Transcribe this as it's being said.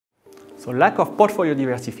So lack of portfolio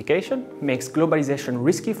diversification makes globalization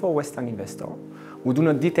risky for Western investors who do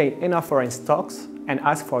not detain enough foreign stocks and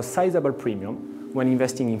ask for a sizable premium when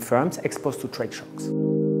investing in firms exposed to trade shocks.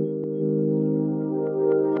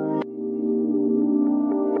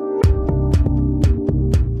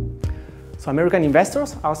 So American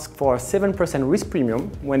investors ask for a 7% risk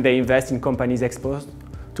premium when they invest in companies exposed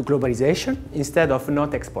to globalization instead of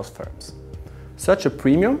not exposed firms. Such a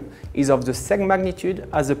premium is of the same magnitude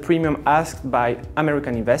as the premium asked by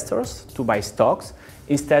American investors to buy stocks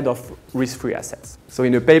instead of risk-free assets. So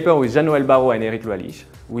in a paper with Jean-Noel and Eric Lualich,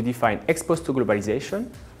 we define exposed to globalization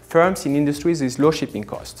firms in industries with low shipping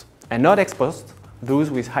costs, and not exposed those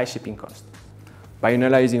with high shipping costs. By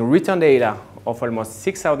analyzing return data of almost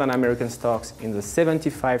 6,000 American stocks in the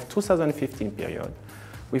 1975-2015 period,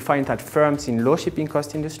 we find that firms in low shipping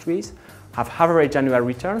cost industries have average annual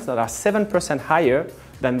returns that are 7% higher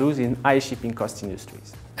than those in high shipping cost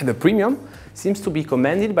industries. And the premium seems to be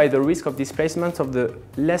commanded by the risk of displacement of the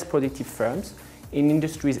less productive firms in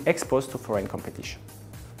industries exposed to foreign competition.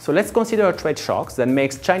 So let's consider trade shocks that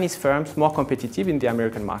makes Chinese firms more competitive in the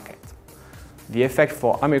American market. The effect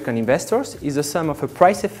for American investors is the sum of a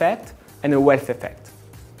price effect and a wealth effect.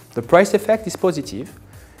 The price effect is positive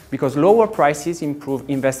because lower prices improve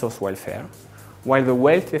investors' welfare, while the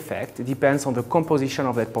wealth effect depends on the composition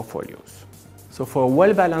of their portfolios. So for a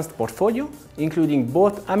well-balanced portfolio, including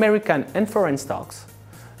both American and foreign stocks,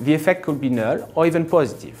 the effect could be null or even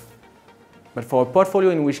positive. But for a portfolio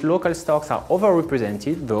in which local stocks are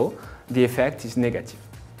overrepresented, though, the effect is negative.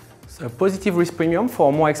 So a positive risk premium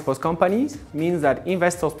for more exposed companies means that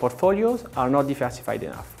investors' portfolios are not diversified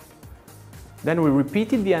enough. Then we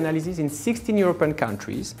repeated the analysis in 16 European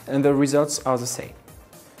countries, and the results are the same.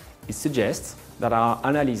 It suggests that our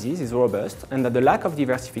analysis is robust and that the lack of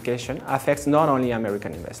diversification affects not only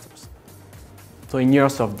American investors. So in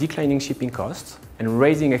years of declining shipping costs and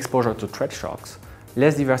raising exposure to trade shocks,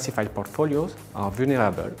 less diversified portfolios are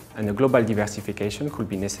vulnerable and a global diversification could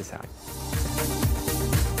be necessary.